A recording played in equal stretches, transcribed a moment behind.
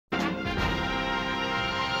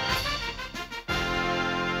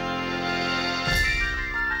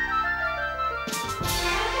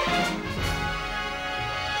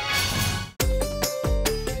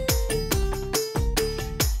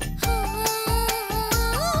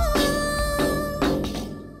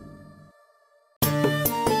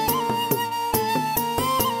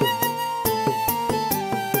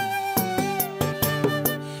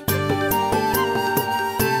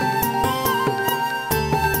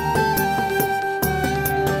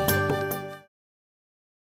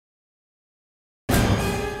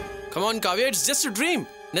Come on, Kavya, it's just a dream.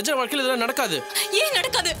 நிஜ வாழ்க்கையில இதெல்லாம் நடக்காது. ஏன்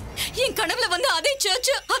நடக்காது? என் கனவுல வந்து அதே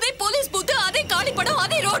சர்ச், அதே போலீஸ் பூத், அதே காளிப்படம்,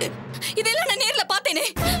 அதே ரோடு. இதெல்லாம் நான் நேர்ல பார்த்தேனே.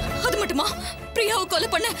 அது மட்டுமா? பிரியாவை கொலை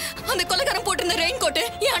பண்ண அந்த கொலைகாரன் போட்டிருந்த ரெயின் கோட்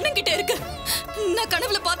என் அண்ணன் கிட்ட இருக்கு. நான்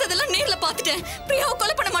கனவுல பார்த்ததெல்லாம் நேர்ல பார்த்துட்டேன். பிரியாவை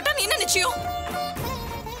கொலை பண்ண மாட்டான்னு என்ன நிச்சயம்?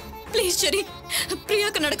 ப்ளீஸ் சரி,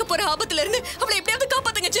 பிரியாக்கு நடக்க போற ஆபத்துல இருந்து அவளை எப்படியாவது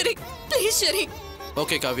காப்பாத்துங்க சரி. ப்ளீஸ் சரி.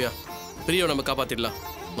 ஓகே காவ்யா, பிரியாவை நம்ம காப்பாத்திடலாம்.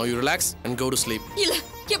 Now you relax and go to sleep. இல்ல,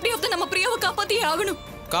 எப்படியாவது நம்ம பிரியாவை காப்பாத்தியே ஆகணும்.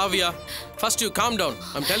 Kavya, first you calm down.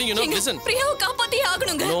 I'm telling you, no, listen. பிரியாவை காப்பாத்தியே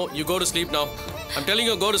ஆகணுங்க. No, you go to sleep now. I'm telling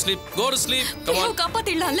you, go to sleep. Go to sleep. Come on. பிரியாவை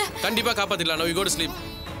காப்பாத்திடலாம்ல? கண்டிப்பா காப்பாத்திடலாம். Now you go to sleep.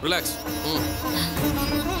 Relax.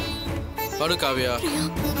 படு Kavya.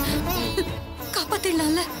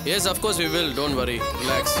 காப்பாத்திடலாம்ல? Yes, of course we will. Don't worry.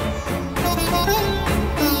 Relax.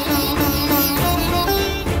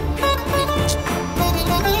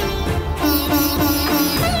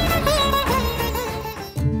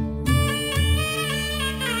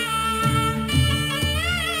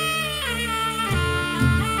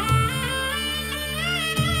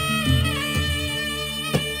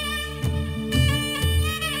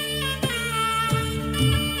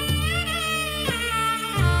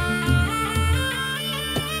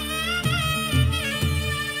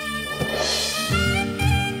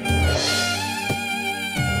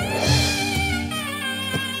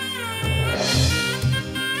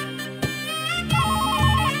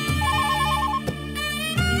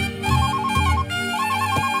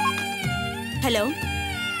 Hello,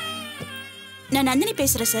 நான் நந்தினி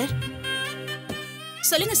பேசுறேன் sir.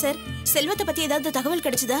 சொல்லுங்க sir, செல்வத்தை பத்தி ஏதாவது தகவல்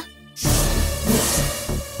கிடைச்சதா?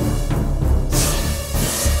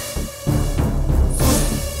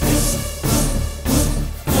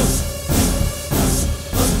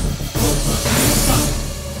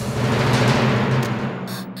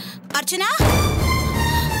 அர்ச்சனா,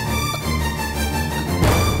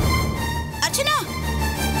 அர்ச்சனா,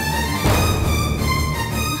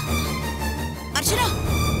 அர்ச்சனா,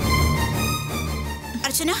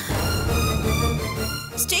 அர்ச்சனா,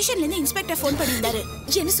 ஸ்டேஷன்ல இருந்து இன்ஸ்பெக்டர் ஃபோன் பண்ணியிருந்தாரு.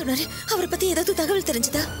 என்ன சொன்னாரு? அவரை பத்தி ஏதாவது தகவல்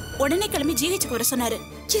தெரிஞ்சதா? உடனே கிளம்பி ஜிஹெச்சுக்கு வர சொன்னாரு.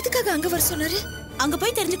 எதுக்காக அங்க வர சொன்னாரு? அங்க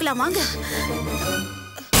போய் தெரிஞ்சுக்கலாம் வாங்க.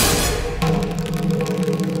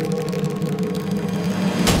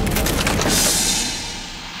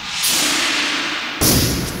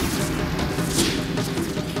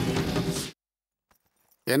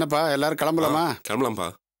 என்னப்பா எல்லாரும் கிளம்பலாமா? கிளம்பலாம்ப்பா.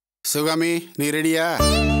 சிவகாமி, நீ ரெடியா?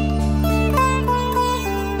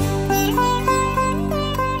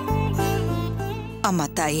 அம்மா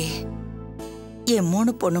தாயே, என்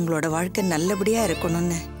 3 பொண்ணுங்களோட வாழ்க்கை நல்லபடியா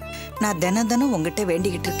இருக்கணும்னு நான் தினம் உங்ககிட்ட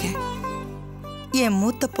வேண்டிக்கிட்டு இருக்கேன். என்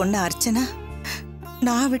மூத்த பொண்ணு அர்ச்சனா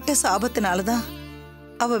நான் விட்ட சாபத்தினாலதான்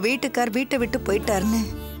அவ வீட்டுக்கார் வீட்டை விட்டு போயிட்டாருன்னு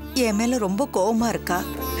என் மேல ரொம்ப கோவமா இருக்கா.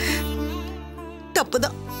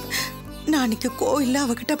 தப்புதான், நான் அன்னைக்கு கோவில்ல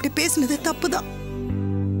அவகிட்ட அப்படி பேசினது தப்புதான்.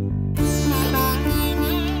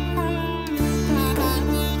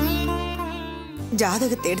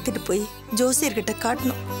 ஜாதகத்தை எடுத்துட்டு போய் ஜோசியர்கிட்ட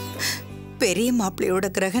காட்டணும். பெரிய மாப்பிள்ளையோட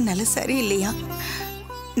கிரகம் நல்ல சரியில்லையா,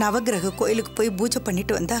 நவகிரக கோயிலுக்கு போய் பூஜை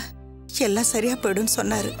பண்ணிட்டு வந்தா எல்லாம் சரியா போயிடும்னு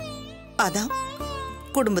சொன்னாரு. அதான்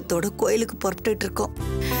குடும்பத்தோட கோயிலுக்கு புறப்பட்டு இருக்கோம்.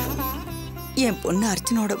 என் பொண்ணு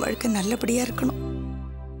அர்ச்சனோட வாழ்க்கை நல்லபடியா இருக்கணும்.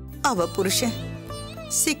 அவ புருஷன்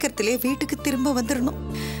சீக்கிரத்திலே வீட்டுக்கு திரும்ப வந்துடணும்.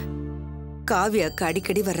 காவியாக்கு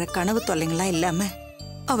அடிக்கடி வர்ற கனவு தொல்லைங்களா இல்லாம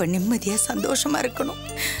அவ நிம்மதியா சந்தோஷமா இருக்கணும்.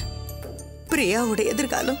 பிரியாவோட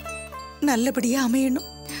எதிர்காலம் நல்லபடியா அமையணும்.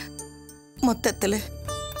 மொத்தத்துல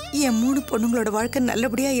என் 3 பொண்ணுங்களோட வாழ்க்கை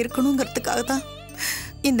நல்லபடியா இருக்கணுங்கிறதுக்காக தான்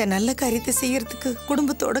இந்த நல்ல காரியத்தை செய்யறதுக்கு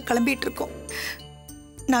குடும்பத்தோட கிளம்பிட்டு இருக்கோம்.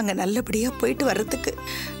 நாங்க நல்லபடியா போயிட்டு வர்றதுக்கு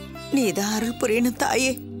நீதான் அருள் புரியணும்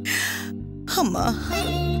தாயே. அம்மா,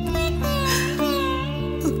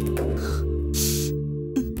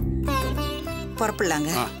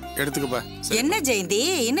 புறப்படலாங்க. எடுத்துக்கப்பா. என்ன ஜெயந்தி,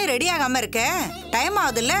 இன்னும் ரெடி ஆகாம இருக்க? டைம்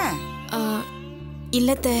ஆகுதுல்ல?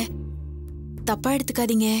 இல்லத்த, தப்பா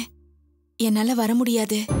எடுத்துக்காதீங்க, என்னால வர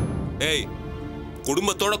முடியாது. ஏய்,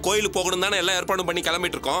 குடும்பத்தோட கோயிலுக்கு போகணும் தானே எல்லாம் ஏற்பாடு பண்ணி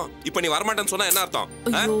கிளம்பிட்டு இருக்கோம். இப்ப நீ வரமாட்டேன்னு சொன்னா என்ன அர்த்தம்?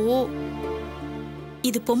 ஐயோ,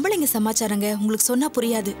 இது பொம்பளைங்க சமாச்சாரங்க, உங்களுக்கு சொன்னா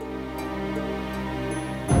புரியாது.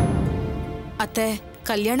 அத்தை,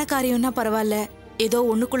 கல்யாண காரியம்னா பரவாயில்ல, ஏதோ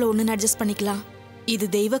ஒண்ணுக்குள்ள ஒண்ணு அட்ஜஸ்ட் பண்ணிக்கலாம். இது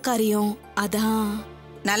தெய்வ காரியம். அதான்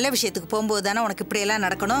நல்ல விஷயத்துக்கு போகும்போது தானே உனக்கு இப்படியெல்லாம்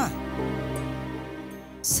நடக்கணும்.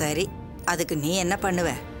 சரி, அதுக்கு நீ என்ன பண்ணுவ?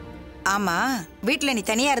 ஆமா, வீட்டுல நீ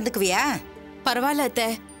தனியா இருந்துக்குவியா? பரவாயில்ல அத்தை.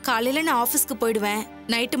 காலையில நான் ஆபீஸ்க்கு போயிடுவேன்.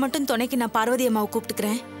 நைட்டு மட்டும் துணைக்கு நான் பார்வதி அம்மாவை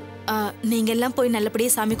கூப்பிட்டுக்கிறேன். நீங்க எல்லாம் போய்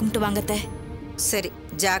நல்லபடியா சாமி கும்பிட்டு வாங்க அத்தை. சரி,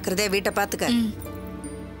 ஜாக்கிரதையா வீட்டை பாத்துக்க.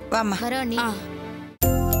 வாமா.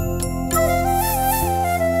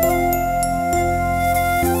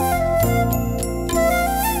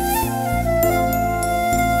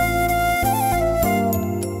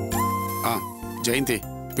 ஜெயந்தி,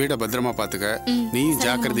 வீட பத்திரமா பாத்துக்க. நீயும்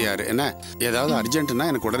ஜாக்கிரதையா இரு. என்ன ஏதாவது அர்ஜென்ட்னா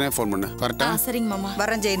எனக்கு உடனே ஃபோன் பண்ணு. கரெக்டா? சரிங்க மாமா.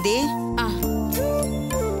 வரேன் ஜெயந்தி.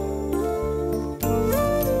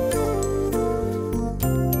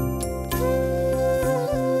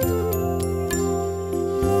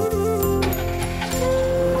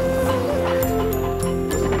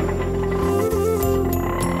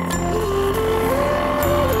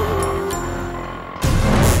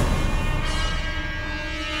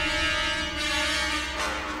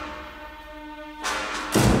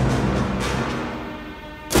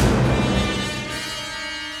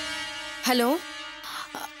 ஹலோ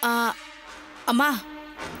அம்மா,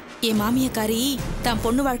 என் மாமியக்காரி தான்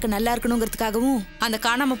பொண்ணு வாழ்க்கை நல்லா இருக்கணுங்கிறதுக்காகவும் அந்த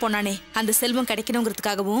காணாம போனானே அந்த செல்வம்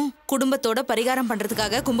கிடைக்கணுங்கிறதுக்காகவும் குடும்பத்தோட பரிகாரம்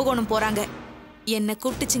பண்றதுக்காக கும்பகோணம் போறாங்க. என்ன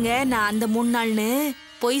கூப்பிட்டுச்சுங்க. நான் அந்த 3 நாள்னு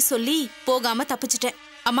போய் சொல்லி போகாம தப்பிச்சிட்டேன்.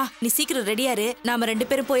 அம்மா நீ சீக்கிரம் ரெடியாரு. நாம 2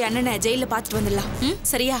 பேரும் போய் அண்ணனை ஜெயில பாத்துட்டு வந்துடலாம்.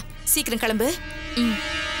 சரியா? சீக்கிரம் கிளம்பு.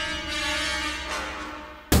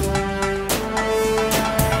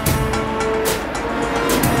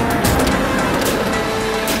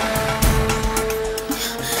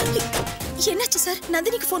 என்னாச்சு சார்?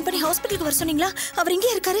 நந்தினிக்கு ஃபோன் பண்ணி ஹாஸ்பிடலுக்கு வர சொன்னீங்களா? அவர் எங்கே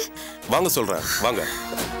இருக்காரு? வாங்க சொல்றேன், வாங்க.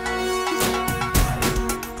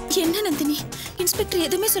 என்ன நந்தினி, இன்ஸ்பெக்டர்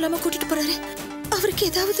எதுவுமே சொல்லாம கூட்டிட்டு போறாரு.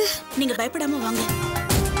 அவருக்கு ஏதாவது? நீங்க பயப்படாம வாங்க.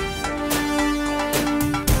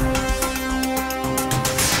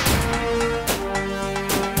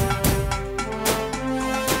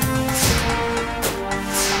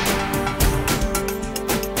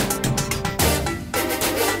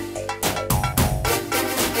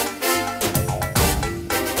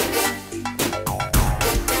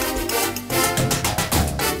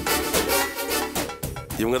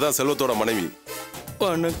 இவங்க தான் செல்வத்தோட மனைவி.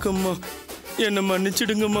 வணக்கம்மா, என்ன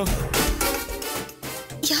மன்னிச்சிடுங்கம்மா.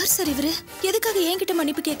 யார் சார் இவரு? எதுக்காக என்கிட்ட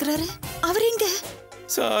மன்னிப்பு கேக்குறாரு? அவர் எங்க?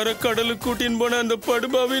 சார கடலுக்கு கூட்டின்னு போன அந்த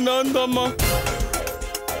படுபாவி நான் தான்மா.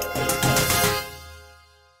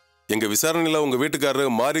 எங்க விசாரணையில உங்க வீட்டுக்காரரு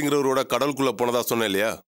மாரிங்கிறவரோட கடலுக்குள்ள போனதா சொன்னேன்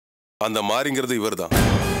இல்லையா? அந்த மாரிங்கிறது இவர் தான்.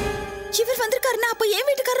 இவர் வந்திருக்காருன்னா அப்ப என்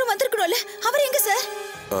வீட்டுக்காரரும் வந்திருக்கணும்ல. அவர் எங்க சார்?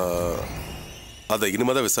 அதை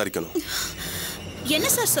இனிமேதான் விசாரிக்கணும். என்ன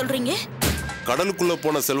சார் சொல்றீங்க? கடலுக்குள்ள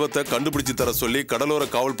போன செல்வத்தை கண்டுபிடிச்சு தர சொல்லி கடலோர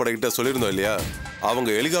காவல் படைகிட்ட சொல்லியிருந்தோம் இல்லையா? அவங்க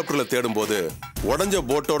ஹெலிகாப்டர்ல தேடும் போது உடஞ்ச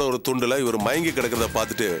போட்டோட ஒரு துண்டுல இவர் மயங்கி கிடக்கிறத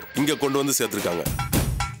பார்த்துட்டு இங்க கொண்டு வந்து சேர்த்திருக்காங்க.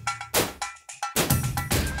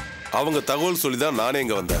 அவங்க தகவல் சொல்லிதான் நானே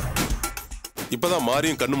இங்க வந்தேன். இப்பதான்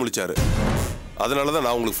மாரியும் கண்ணு முழிச்சாரு. அதனாலதான்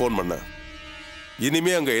நான் உங்களுக்கு ஃபோன் பண்ணேன்.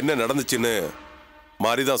 இனிமே அங்க என்ன நடந்துச்சுன்னு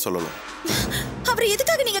மாரிதான் சொல்லணும். அவரை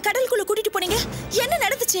எதுக்காக நீங்க கடலுக்குள்ள கூட்டிட்டு போனீங்க? என்ன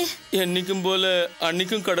நடந்துச்சு? என்னைக்கும் போல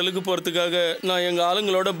அன்னைக்கும் கடலுக்கு போறதுக்காக நான் எங்க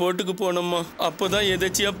ஆளுங்களோட போட்டுக்கு போனோம்மா. அப்போதான்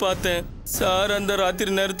எதாச்சியா பார்த்தேன். சார் அந்த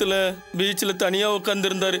ராத்திரி நேரத்துல பீச்ல தனியா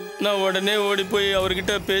உட்காந்துருந்தாரு. நான் உடனே ஓடி போய்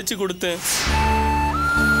அவர்கிட்ட பேச்சு கொடுத்தேன்.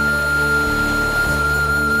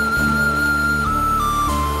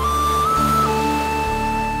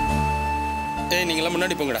 நீங்களாம்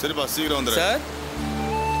முன்னாடி போங்கடா. சரிப்பா, சீக்கிரம் வந்துடுறேன். சார்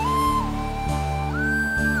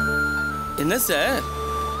என்ன சார்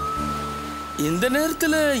இந்த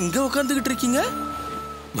நேரத்துல இங்க உட்காந்துக்கிட்டு இருக்கீங்க?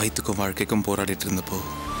 வயிற்றுக்கும் வாழ்க்கைக்கும் போராடிட்டு இருந்தப்போ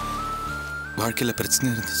வாழ்க்கையில பிரச்சனை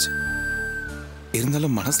இருந்துச்சு.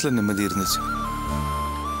 இருந்தாலும் மனசுல நிம்மதி இருந்துச்சு.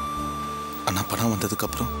 ஆனா பணம் வந்ததுக்கு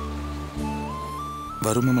அப்புறம்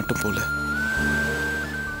வறுமை மட்டும் போல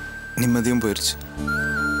நிம்மதியும் போயிருச்சு.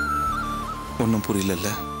 ஒன்றும்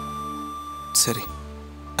புரியல. சரி,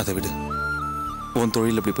 அதை விடு. உன்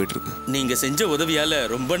தொழில் எப்படி போயிட்டு இருக்கு? நீங்க செஞ்ச உதவியால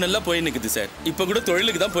ரொம்ப நல்லா போய் நிக்குது சார். இப்ப கூட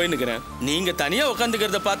தொழிலுக்கு தான் போய் நிக்கிறேன். நீங்க தனியா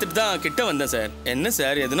உட்காந்துக்கிறத பார்த்துட்டு தான் கிட்ட வந்தேன் சார். என்ன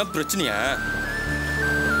சார், எதுனா பிரச்சனையா?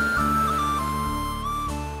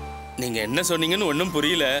 நீங்க என்ன சொன்னீங்கன்னு ஒன்றும்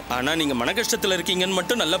புரியல. ஆனா நீங்க மன கஷ்டத்துல இருக்கீங்கன்னு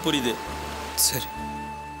மட்டும் நல்லா புரியுது. சரி,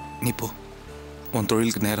 நீ போ. உன்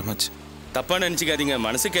தொழிலுக்கு நேரமாச்சு. தப்பா நினைச்சுக்காதீங்க,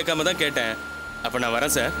 மனசு கேட்காம தான் கேட்டேன். அப்ப நான்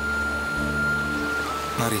வரேன் சார்.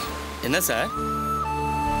 மாரி. என்ன சார்?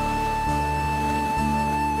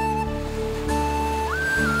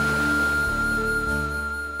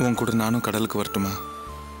 உன் கூட நானும் கடலுக்கு வரட்டுமா?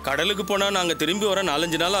 கடலுக்கு போனா நாங்க திரும்பி வர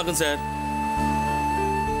 4-5 நாள் ஆகும் சார்.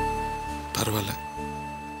 பரவாயில்ல,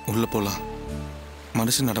 உள்ள போலாம்.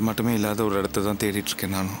 மனுஷன் நடமாட்டமே இல்லாத ஒரு இடத்த தான் தேடிட்டு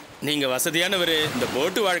இருக்கேன் நானும். நீங்க வசதியானவரு. இந்த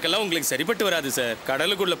போட்டு வாழ்க்கைலாம் உங்களுக்கு சரிப்பட்டு வராது சார்.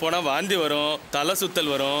 கடலுக்குள்ள போனா வாந்தி வரும், தலை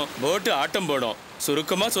சுத்தல் வரும், போட்டு ஆட்டம் போடும்.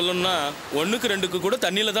 சுருக்கமா சொல்லணும்னா 1க்கு 2க்கு கூட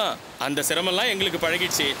தண்ணியில தான். அந்த சிரமம்லாம் எங்களுக்கு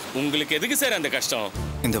பழகிடுச்சு. உங்களுக்கு எதுக்கு சார் அந்த கஷ்டம்?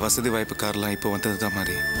 இந்த வசதி வாய்ப்பு கார்லாம் இப்போ வந்தது தான்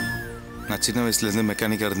மாதிரி. நான் சின்ன வயசுலேருந்து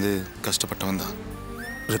மெக்கானிக்காக இருந்து கஷ்டப்பட்டவன் தான்.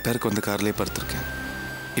 ரிப்பேருக்கு வந்து கார்லேயே படுத்திருக்கேன்.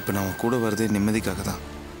 இப்போ நான் உன் கூட வரதே நிம்மதிக்காக தான்.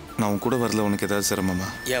 நான் உன் கூட வரல உனக்கு ஏதாவது சிரமமா?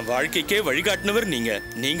 என் வாழ்க்கைக்கே வழிகாட்டினவர் நீங்க.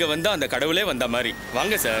 நீங்க வந்தா அந்த கடவுளே வந்த மாதிரி.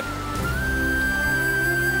 வாங்க சார்.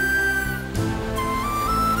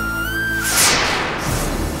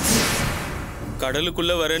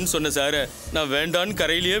 கடலுக்குள்ள வரேன்னு சொன்ன சார நான் வேண்டான்னு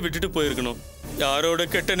கரையிலேயே விட்டுட்டு போயிருக்கணும். யாரோட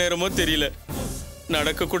கெட்ட நேரமோ தெரியல.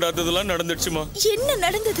 நடக்க கூடாததெல்லாம் நடந்துடுச்சுமா. என்ன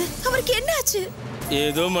நடந்தது? அவருக்கு என்ன ஆச்சு?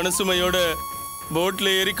 ஏதோ மனசுமையோட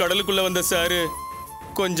போட்ல ஏறி கடலுக்குள்ள வந்த சாரு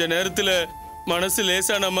கொஞ்ச நேரத்துல மனசு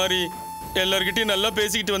லேசான மாதிரி எல்லார்கிட்டையும் நல்லா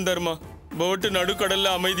பேசிக்கிட்டு வந்தாருமா. போட்டு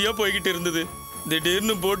நடுக்கடல்ல அமைதியா போய்கிட்டு இருந்தது.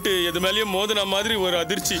 திடீர்னு போட்டு எது மேலேயும் மோதின மாதிரி ஒரு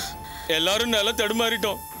அதிர்ச்சி. எல்லாரும் நல்லா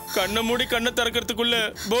தடுமாறிட்டோம். கண்ணை மூடி கண்ணை திறக்கிறதுக்குள்ள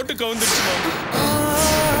போட்டு கவுந்துருச்சுமா.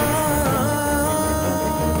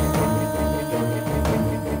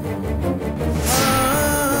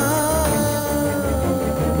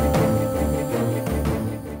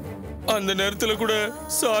 அந்த நேரத்துல கூட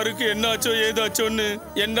சாருக்கு என்ன ஆச்சோ ஏதாச்சோன்னு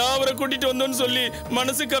என்ன அவரை கூட்டிட்டு வந்தோன்னு சொல்லி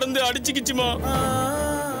மனசு கறந்து அடிச்சுக்கிச்சுமா.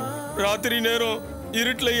 ராத்திரி நேரம்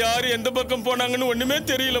இருட்டுல யாரு எந்த பக்கம் போனாங்கன்னு ஒண்ணுமே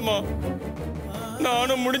தெரியலமா.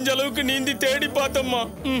 நானும் முடிஞ்ச அளவுக்கு நீந்தி தேடி பார்த்தம்மா.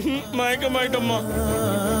 மயக்கமாயிட்டம்மா.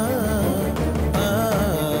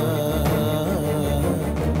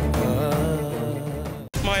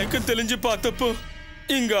 மயக்கம் தெளிஞ்சு பார்த்தப்போ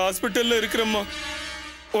இங்க ஹாஸ்பிட்டல்ல இருக்கிறம்மா.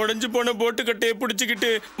 உடஞ்சு போன போட்டு கட்டையை பிடிச்சிக்கிட்டு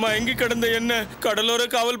மயங்கி கிடந்த என்ன கடலோர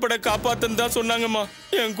காவல் பட காப்பாத்தன்னு தான் சொன்னாங்கம்மா.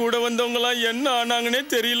 என் கூட வந்தவங்கலாம் என்ன ஆனாங்கன்னே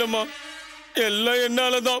தெரியலம்மா. எல்லாம்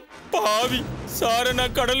என்னாலதான். பாவி சார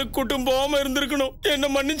நான் கடலுக்கு கூட்டும் போகாம இருந்திருக்கணும். என்ன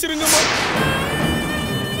மன்னிச்சிருங்கம்மா.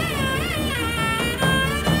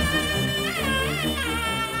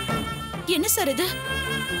 என்ன சார் இது?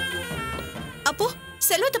 அப்போ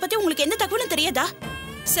செல்வத்தை பத்தி உங்களுக்கு எந்த தகவலும் தெரியாதா?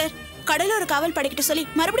 சார், கடலோர காவல் படைக்கிட்ட சொல்லி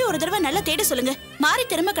மறுபடியும் ஒரு தடவை நல்லா தேட சொல்லுங்க. மாறி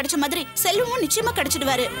திரும்ப கிடைச்ச மாதிரி செல்வமும் நிச்சயமா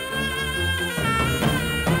கிடைச்சிடுவாரு.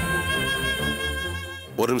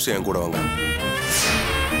 ஒரு நிமிஷம் என் கூட வாங்க.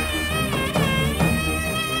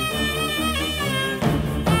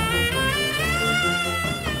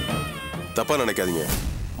 தப்பா நினைக்காதீங்க.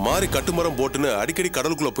 மாறி கட்டுமரம் போட்டுன்னு அடிக்கடி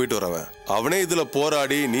கடலுக்குள்ள போயிட்டு வரவன். அவனே இதுல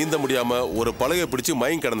போராடி நீந்த முடியாம ஒரு பலகை பிடிச்சு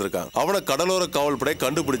மயங்கி கிடந்திருக்கான். அவனை கடலோர காவல் படை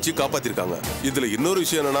கண்டுபிடிச்சு காப்பாத்திருக்காங்க. இதுல இன்னொரு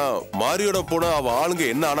விஷயம் என்னன்னா, மாரியோட போனா அவ ஆளுங்க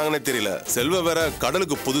என்ன ஆனாங்கன்னே தெரியல. செல்வ வேற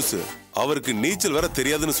கடலுக்கு புதுசு. அவருக்கு நீச்சல் வேற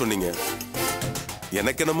தெரியாதுன்னு சொன்னீங்க.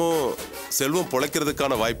 எனக்கு என்னமோ செல்வம்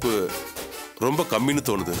பொழைக்கிறதுக்கான வாய்ப்பு ரொம்ப கம்மின்னு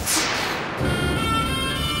தோணுது.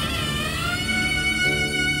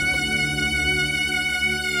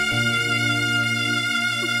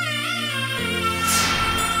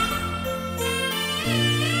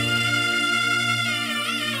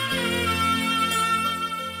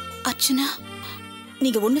 அர்ச்சனா,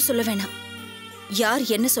 நீங்க ஒண்ணு சொல்ல வேணாம். யார்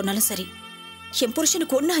என்ன சொன்னாலும் சரி, என்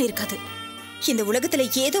புருஷனுக்கு ஒண்ணு ஆயிருக்காது. இந்த உலகத்துல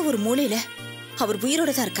ஏதோ ஒரு மூலையில அவர்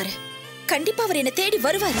உயிரோட தான் இருக்காரு. கண்டிப்பா அவர் என்ன தேடி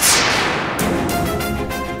வருவாரு.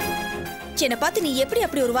 என்னை பார்த்து நீ எப்படி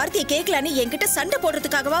அப்படி ஒரு வார்த்தையை கேட்கலான்னு என்கிட்ட சண்டை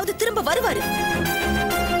போடுறதுக்காகவாவது திரும்ப வருவாரு.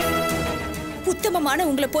 உத்தமமான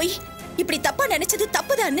உங்களை போய் இப்படி தப்பா நினைச்சது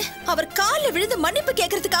தப்புதான்னு அவர் காலில் விழுந்து மன்னிப்பு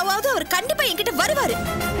கேட்கறதுக்காகவாவது அவர் கண்டிப்பா என்கிட்ட வருவாரு.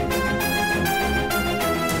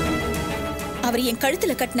 அவர் என்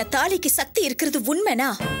கழுத்துல கட்டின தாலிக்கு சக்தி இருக்கிறது உண்மைனா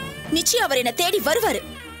நிச்சயம் அவர் என்ன தேடி வருவாரு.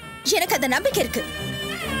 எனக்கு அந்த நம்பிக்கை இருக்கு.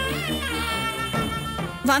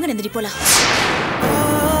 வாங்க நந்தினி போலாம்.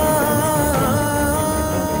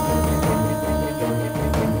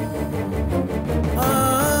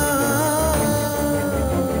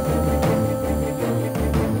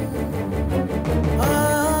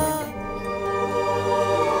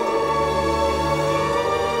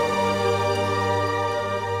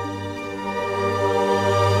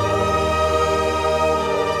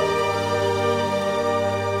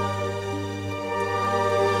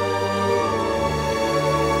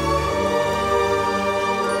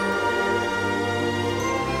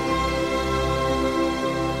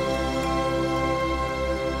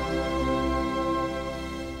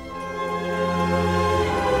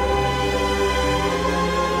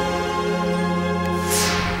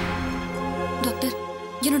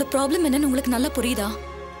 ப்ராப்ளம் என்னன்னு உங்களுக்கு நல்லா புரியுதா?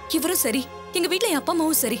 இவரும் சரி, எங்க வீட்ல என் அப்பா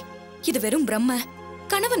அம்மாவும் சரி, இது வெறும் பிரம்ம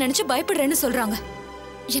கனவு நினைச்சு பயப்படுறேன்னு சொல்றாங்க.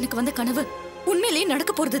 எனக்கு வந்த கனவு உண்மையிலேயே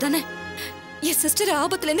நடக்க போறது தானே. என் சிஸ்டரை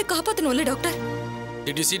ஆபத்துல இருந்து காப்பாத்தணும்ல doctor.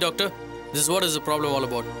 Did you see, doctor? This is what is the problem all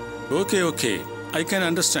about. Okay I can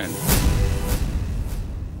understand.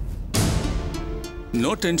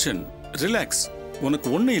 No tension. Relax. உனக்கு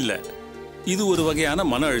ஒன்றும் இல்லை. இது ஒரு வகையான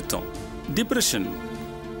மன அழுத்தம், டிப்ரெஷன்.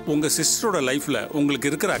 உங்கள் சிஸ்டரோட லைஃப்பில் உங்களுக்கு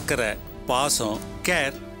இருக்கிற அக்கறை, பாசம்,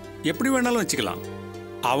 கேர் எப்படி வேணாலும் வச்சுக்கலாம்.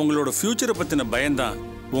 அவங்களோட ஃப்யூச்சரை பற்றின பயம்தான்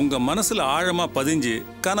உங்கள் மனசில் ஆழமாக பதிஞ்சு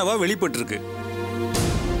கனவாக வெளிப்பட்டுருக்கு.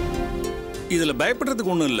 இதில்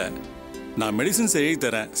பயப்படுறதுக்கு ஒன்றும் இல்லை. நான் மெடிசின்ஸ் எழுதி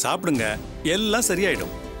தரேன், சாப்பிடுங்க, எல்லாம்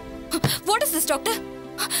சரியாயிடும். What is this doctor?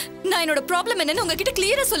 நான் என்னோட ப்ராப்ளம் என்னன்னு உங்ககிட்ட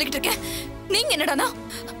கிளியரா சொல்லிட்டு இருக்கேன். நீங்க என்னடானா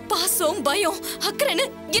பாசம், பயம், அக்கறைன்னு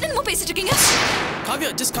என்னமோ பேசிட்டு இருக்கீங்க. Kavya,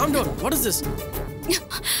 just calm down. What is this?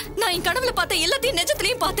 நான் என் கனவுல பார்த்த எல்லாத்தையும்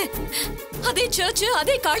நிஜத்திலையும் பார்த்தேன். அதே சர்ச்,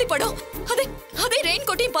 அதே காளி படம், அதே ரெயின்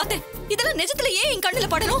கோட்டையும் பார்த்தேன். இதெல்லாம் நிஜத்துல ஏன் என் கண்ணுல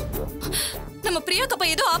படணும்? நம்ம பிரியாக்கு அப்ப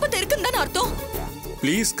ஏதோ ஆபத்து இருக்குன்னு தானே அர்த்தம்.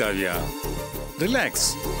 Please Kavya, relax.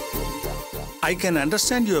 I can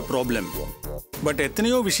understand your problem. But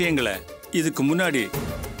எத்தனையோ விஷயங்களை இதுக்கு முன்னாடி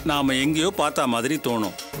நாம் எங்கேயோ பார்த்தா மாதிரி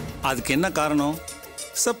தோணும். அதுக்கு என்ன காரணம்?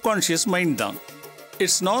 சப்கான்ஷியஸ் மைண்ட் தான்.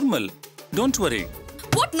 It's normal. Don't worry.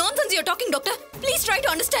 What nonsense you're talking, doctor? Please try to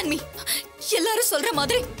understand me. எல்லாரும் சொல்ற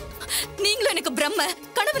மாதிரி நீங்களும் எனக்கு பிரம்ம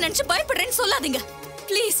கனவு நினைச்சு பயப்படுறேன்னு சொல்லாதீங்க.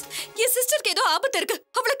 ப்ளீஸ், என் சிஸ்டருக்கு ஏதோ ஆபத்து இருக்கு.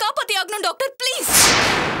 அவளை காப்பாத்தி ஆகணும் டாக்டர், ப்ளீஸ்.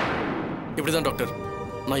 இப்படிதான் டாக்டர்,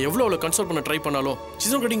 நான் எவ்வளோ அவளை கன்சல்ட் பண்ண ட்ரை பண்ணாலும்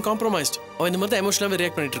she's not getting compromised. அவள் இந்த மாதிரி தான் எமோஷனலாகவே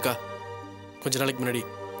ரியாக்ட் பண்ணிட்டு இருக்கா. கொஞ்ச நாளைக்கு முன்னாடி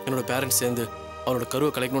என்னோட பேரண்ட்ஸ் சேர்ந்து அவனோட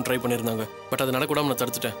கருவை கலைக்கணும்னு ட்ரை பண்ணியிருந்தாங்க. பட் அது நடக்கூடாமல் நான்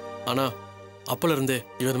தடுத்துட்டேன். ஆனால் அப்போலேருந்தே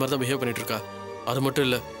இவன் இந்த மாதிரி தான் பிஹேவ் பண்ணிட்டு இருக்கா. அது மட்டும்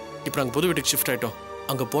இல்லை, இப்போ நாங்கள் புது வீட்டுக்கு ஷிஃப்ட் ஆகிட்டோம்.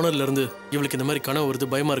 அங்கே போனதுலேருந்து இவளுக்கு இந்த மாதிரி கனவு வருது,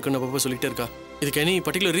 பயமாக இருக்குன்னு அப்பப்போ சொல்லிகிட்டே இருக்கா. இதுக்கு எனி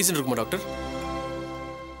பர்டிகுலர் ரீசன் இருக்குமா டாக்டர்?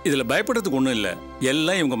 இதில் பயப்படுறதுக்கு ஒன்றும் இல்லை.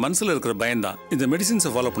 எல்லாம் இவங்க மனசில் இருக்கிற பயம்தான். இந்த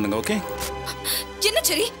மெடிசின்ஸை ஃபாலோ பண்ணுங்க, ஓகே? என்ன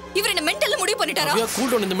சரி, இவர் என்ன மென்டல்ல முடிவு பண்ணிட்டாரா?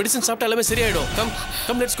 Cool down. இந்த மெடிசன் சாப்பிட்டா எல்லாமே சரியாயிடும்.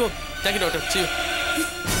 Come let's go. Thank you doctor. See you.